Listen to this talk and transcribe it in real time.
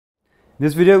In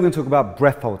this video, we're going to talk about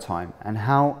breath hold time and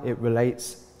how it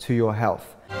relates to your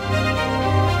health.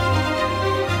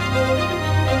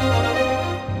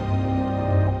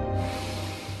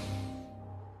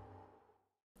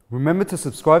 Remember to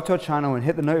subscribe to our channel and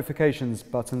hit the notifications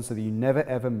button so that you never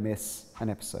ever miss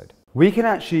an episode. We can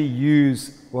actually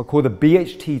use what we call the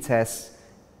BHT test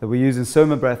that we use in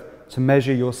SOMA Breath to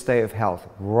measure your state of health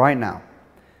right now.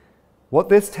 What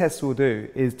this test will do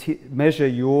is measure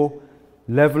your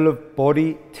level of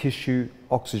body tissue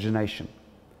oxygenation.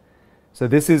 So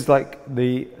this is like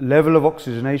the level of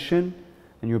oxygenation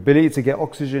and your ability to get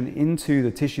oxygen into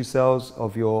the tissue cells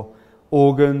of your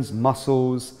organs,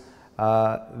 muscles,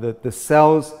 the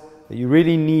cells that you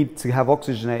really need to have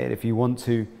oxygenated if you want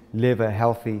to live a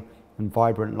healthy and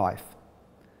vibrant life.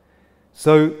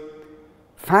 So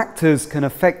factors can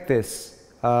affect this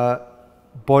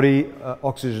body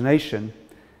oxygenation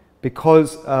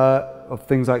because of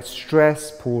things like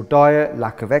stress, poor diet,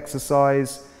 lack of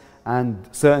exercise, and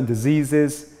certain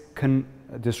diseases can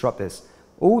disrupt this.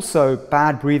 Also,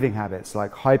 bad breathing habits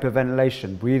like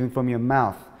hyperventilation, breathing from your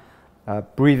mouth,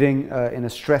 breathing in a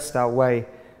stressed out way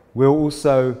will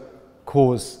also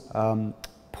cause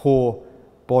poor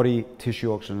body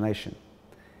tissue oxygenation.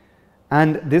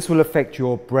 And this will affect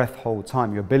your breath hold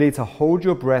time, your ability to hold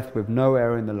your breath with no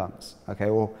air in the lungs. Okay,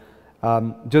 or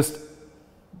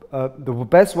the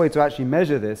best way to actually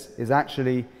measure this is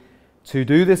actually to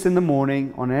do this in the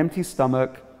morning on an empty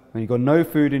stomach when you've got no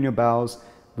food in your bowels.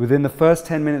 Within the first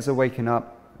 10 minutes of waking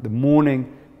up, the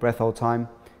morning breath hold time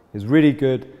is really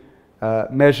good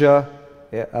measure.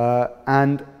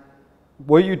 And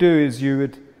what you do is you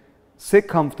would sit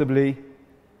comfortably,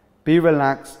 be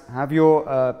relaxed, have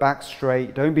your back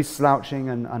straight, don't be slouching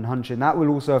and hunching. That will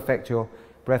also affect your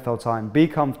breath hold time. Be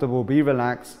comfortable, be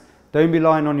relaxed, don't be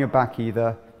lying on your back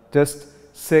either. Just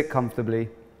sit comfortably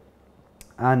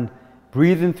and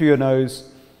breathe in through your nose,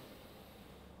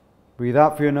 breathe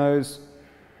out through your nose,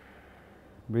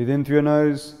 breathe in through your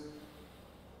nose,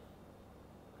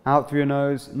 out through your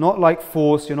nose. Not like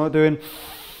force, you're not doing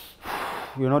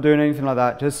anything like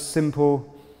that, just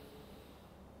simple.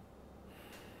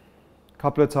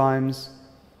 Couple of times.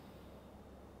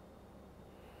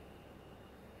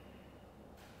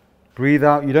 Breathe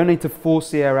out. You don't need to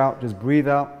force the air out, just breathe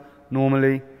out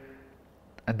normally.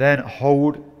 And then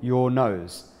hold your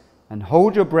nose. And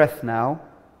hold your breath now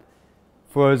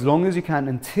for as long as you can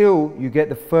until you get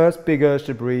the first big urge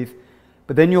to breathe.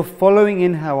 But then your following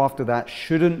inhale after that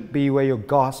shouldn't be where you're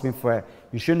gasping for air.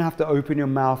 You shouldn't have to open your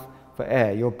mouth for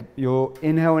air. Your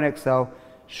inhale and exhale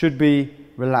should be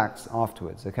relaxed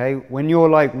afterwards, okay? When you're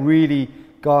like really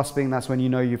gasping, that's when you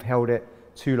know you've held it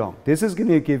too long. This is going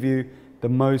to give you the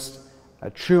most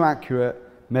true, accurate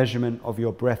measurement of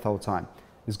your breath hold time.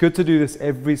 It's good to do this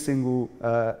every single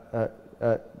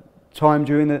time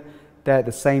during the day at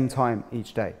the same time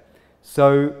each day.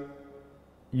 So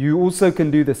you also can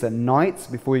do this at night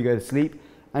before you go to sleep,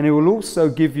 and it will also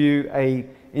give you an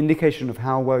indication of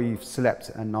how well you've slept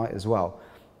at night as well,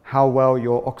 how well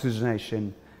your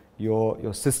oxygenation,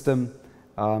 your system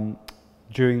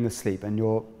during the sleep and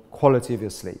your quality of your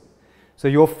sleep. So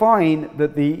you'll find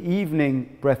that the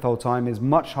evening breath hold time is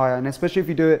much higher, and especially if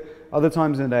you do it other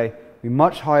times in the day, be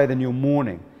much higher than your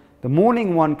morning. The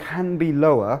morning one can be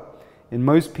lower in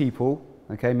most people,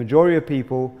 okay? Majority of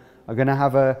people are going to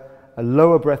have a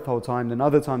lower breath hold time than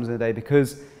other times in the day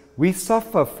because we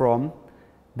suffer from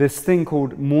this thing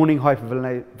called morning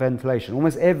hyperventilation.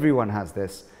 Almost everyone has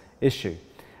this issue.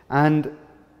 And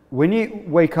when you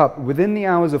wake up within the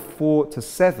hours of 4 to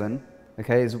 7,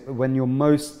 okay, is when you're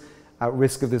most at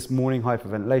risk of this morning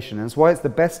hyperventilation. And that's why it's the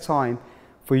best time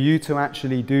for you to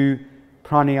actually do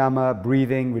pranayama,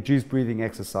 breathing, reduced breathing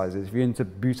exercises. If you're into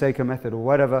Buteyko method or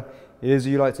whatever it is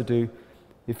you like to do,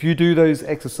 if you do those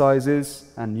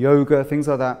exercises and yoga, things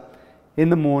like that, in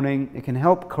the morning, it can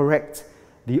help correct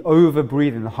the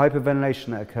over-breathing, the hyperventilation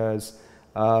that occurs,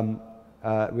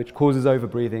 which causes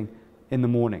over-breathing in the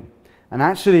morning. And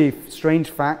actually, strange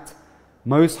fact,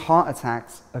 most heart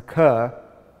attacks occur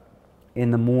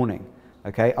in the morning,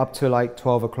 okay, up to like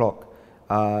 12 o'clock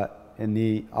in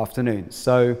the afternoon.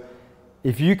 So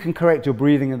if you can correct your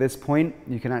breathing at this point,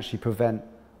 you can actually prevent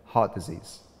heart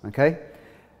disease, okay?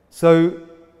 So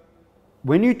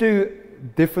when you do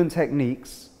different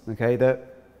techniques, okay,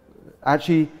 that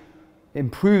actually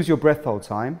improves your breath hold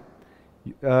time,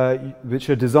 which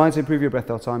are designed to improve your breath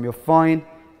hold time, you'll find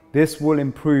this will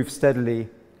improve steadily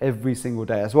every single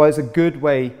day. That's why it's a good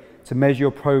way to measure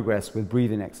your progress with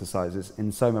breathing exercises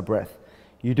in SOMA Breath.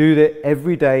 You do that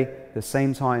every day, the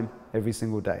same time, every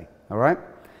single day, all right?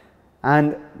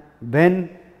 And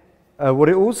then what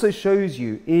it also shows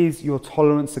you is your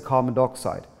tolerance to carbon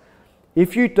dioxide.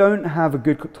 If you don't have a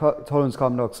good tolerance to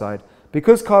carbon dioxide,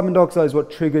 because carbon dioxide is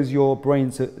what triggers your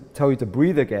brain to tell you to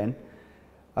breathe again,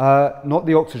 not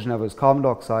the oxygen levels, carbon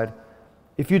dioxide.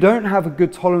 If you don't have a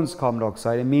good tolerance to carbon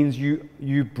dioxide, it means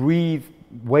you breathe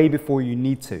way before you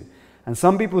need to. And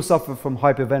some people suffer from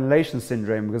hyperventilation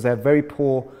syndrome because they have very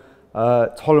poor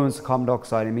tolerance to carbon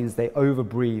dioxide. It means they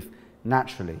overbreathe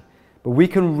naturally. But we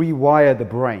can rewire the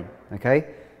brain, okay?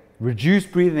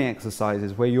 Reduced breathing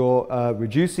exercises where you're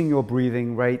reducing your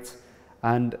breathing rate,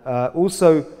 and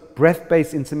also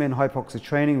breath-based intermittent hypoxic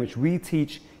training, which we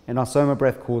teach in our SOMA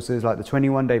Breath courses, like the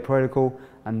 21-day protocol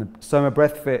and the SOMA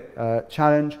Breath Fit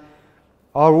challenge,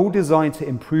 are all designed to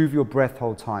improve your breath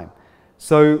hold time.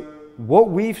 So what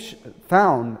we've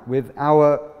found with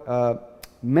our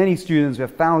many students, we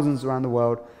have thousands around the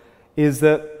world, is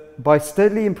that by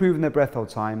steadily improving their breath hold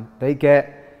time, they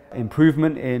get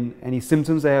improvement in any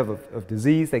symptoms they have of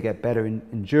disease, they get better in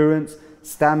endurance,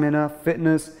 stamina,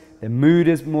 fitness, their mood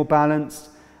is more balanced,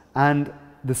 and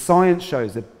the science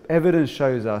shows, the evidence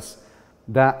shows us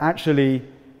that actually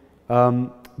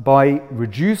by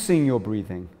reducing your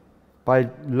breathing, by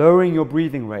lowering your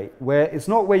breathing rate, where it's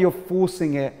not where you're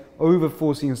forcing it,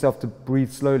 over-forcing yourself to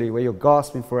breathe slowly, where you're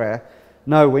gasping for air,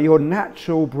 no, where your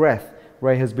natural breath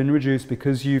rate has been reduced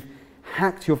because you've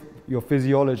hacked your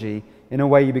physiology in a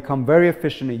way you become very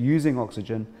efficient at using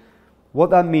oxygen. What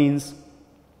that means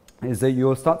is that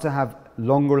you'll start to have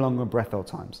longer breath hold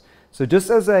times. So just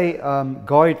as a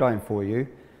guideline for you,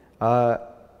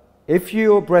 if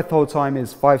your breath hold time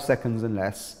is 5 seconds and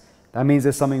less, that means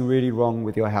there's something really wrong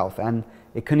with your health, and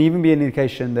it can even be an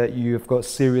indication that you've got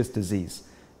serious disease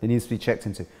that needs to be checked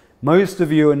into. Most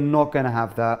of you are not going to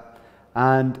have that,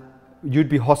 and you'd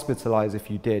be hospitalized if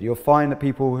you did. You'll find that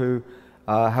people who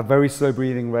have very slow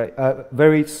breathing rate,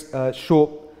 very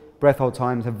short breath hold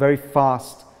times, have very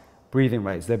fast breathing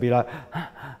rates. They'll be like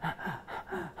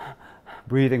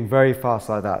breathing very fast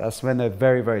like that. That's when they're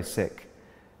very sick.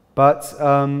 But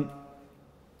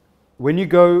when you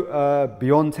go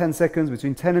beyond 10 seconds,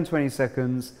 between 10 and 20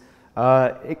 seconds,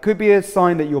 it could be a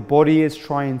sign that your body is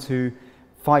trying to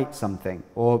fight something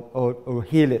or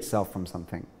heal itself from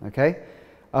something, okay?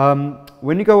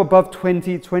 When you go above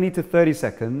 20 to 30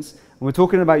 seconds, and we're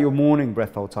talking about your morning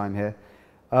breath hold time here,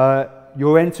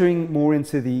 you're entering more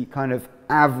into the kind of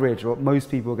average, what most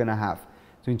people are going to have,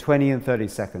 between 20 and 30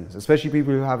 seconds, especially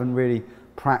people who haven't really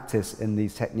practiced in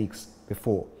these techniques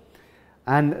before.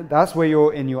 And that's where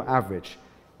you're in your average.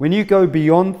 When you go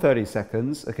beyond 30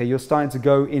 seconds, okay, you're starting to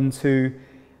go into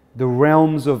the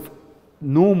realms of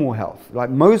normal health.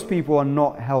 Like, most people are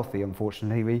not healthy,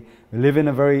 unfortunately. We live in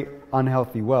a very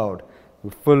unhealthy world.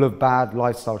 We're full of bad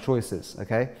lifestyle choices,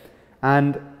 okay?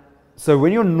 And so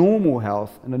when you're normal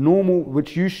health, and the normal,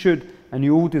 which you should and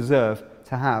you all deserve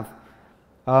to have,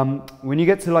 when you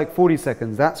get to like 40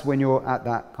 seconds, that's when you're at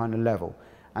that kind of level.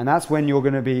 And that's when you're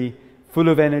going to be full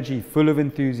of energy, full of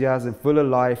enthusiasm, full of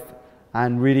life,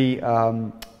 and really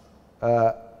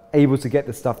able to get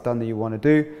the stuff done that you want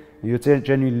to do. You're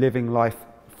genuinely living life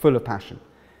full of passion.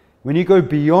 When you go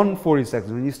beyond 40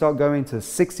 seconds, when you start going to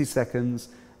 60 seconds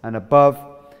and above,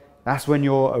 that's when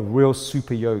you're a real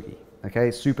super yogi,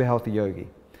 okay? Super healthy yogi.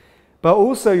 But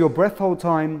also your breath hold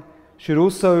time should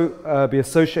also be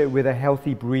associated with a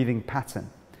healthy breathing pattern.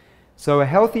 So a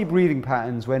healthy breathing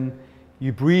pattern is when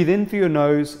you breathe in through your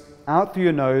nose, out through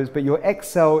your nose, but your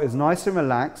exhale is nice and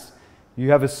relaxed.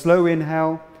 You have a slow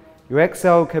inhale. Your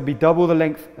exhale can be double the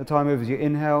length of time as your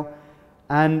inhale,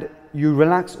 and you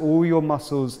relax all your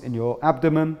muscles in your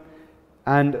abdomen.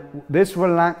 And this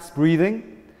relaxed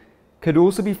breathing could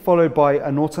also be followed by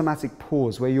an automatic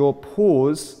pause, where your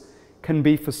pause can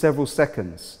be for several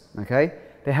seconds, okay?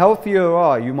 The healthier you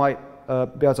are, you might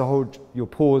be able to hold your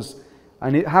pause,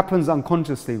 and it happens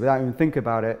unconsciously without even thinking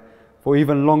about it, for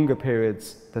even longer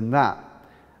periods than that.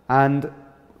 And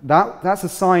that's a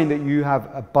sign that you have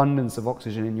abundance of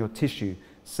oxygen in your tissue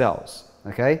cells,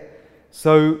 okay?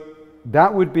 So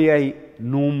that would be a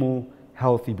normal,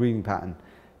 healthy breathing pattern.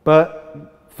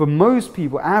 But for most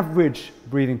people, average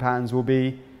breathing patterns will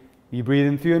be you breathe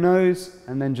in through your nose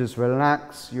and then just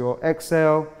relax your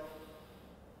exhale.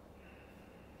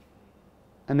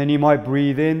 And then you might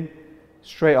breathe in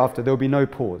straight after. There'll be no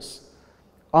pause.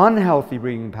 Unhealthy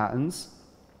breathing patterns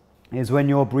is when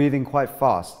you're breathing quite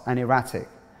fast and erratic,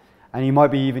 and you might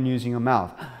be even using your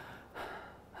mouth.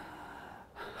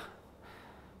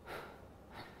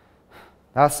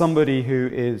 That's somebody who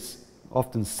is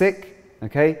often sick,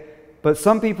 okay? But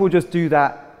some people just do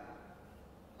that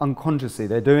unconsciously.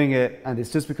 They're doing it, and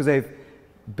it's just because they've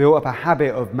built up a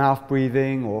habit of mouth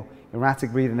breathing, or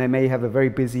erratic breathing. They may have a very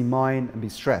busy mind and be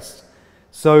stressed.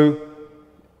 So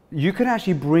you can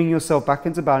actually bring yourself back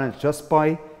into balance just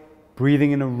by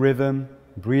breathing in a rhythm,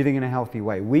 breathing in a healthy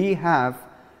way. We have,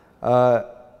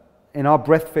 in our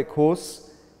Breath Fit course,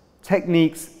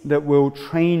 techniques that will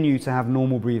train you to have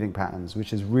normal breathing patterns,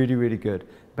 which is really, really good,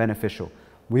 beneficial.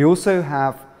 We also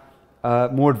have a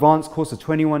more advanced course, a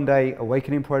 21-day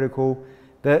awakening protocol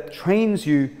that trains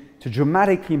you to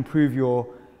dramatically improve your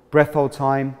breath hold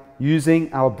time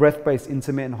using our breath-based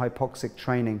intermittent hypoxic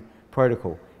training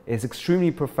protocol. It's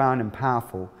extremely profound and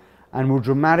powerful and will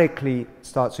dramatically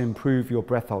start to improve your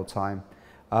breath hold time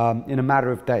in a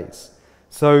matter of days.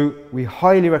 So we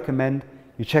highly recommend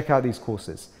you check out these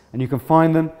courses, and you can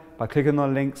find them by clicking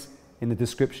on the links in the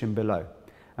description below.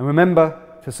 And remember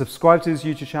to subscribe to this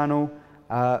YouTube channel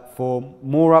for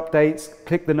more updates.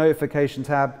 Click the notification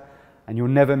tab and you'll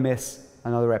never miss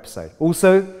another episode.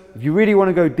 Also, if you really want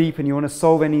to go deep and you want to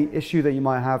solve any issue that you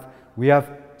might have, we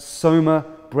have SOMA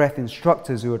Breath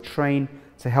instructors who are trained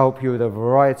to help you with a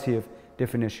variety of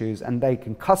different issues, and they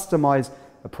can customize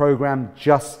a program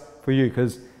just for you,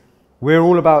 because we're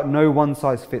all about no one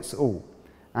size fits all.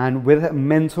 And with a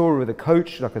mentor or with a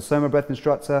coach, like a SOMA Breath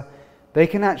instructor, they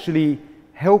can actually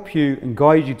help you and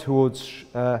guide you towards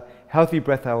healthy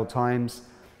breath hold times.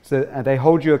 So they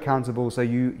hold you accountable, so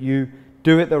you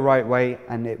do it the right way,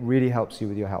 and it really helps you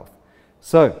with your health.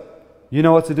 So, you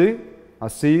know what to do. I'll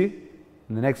see you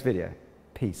in the next video.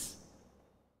 Peace.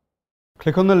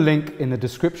 Click on the link in the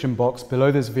description box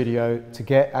below this video to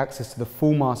get access to the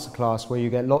full masterclass, where you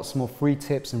get lots more free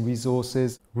tips and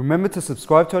resources. Remember to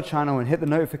subscribe to our channel and hit the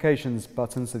notifications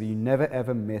button so that you never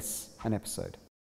ever miss an episode.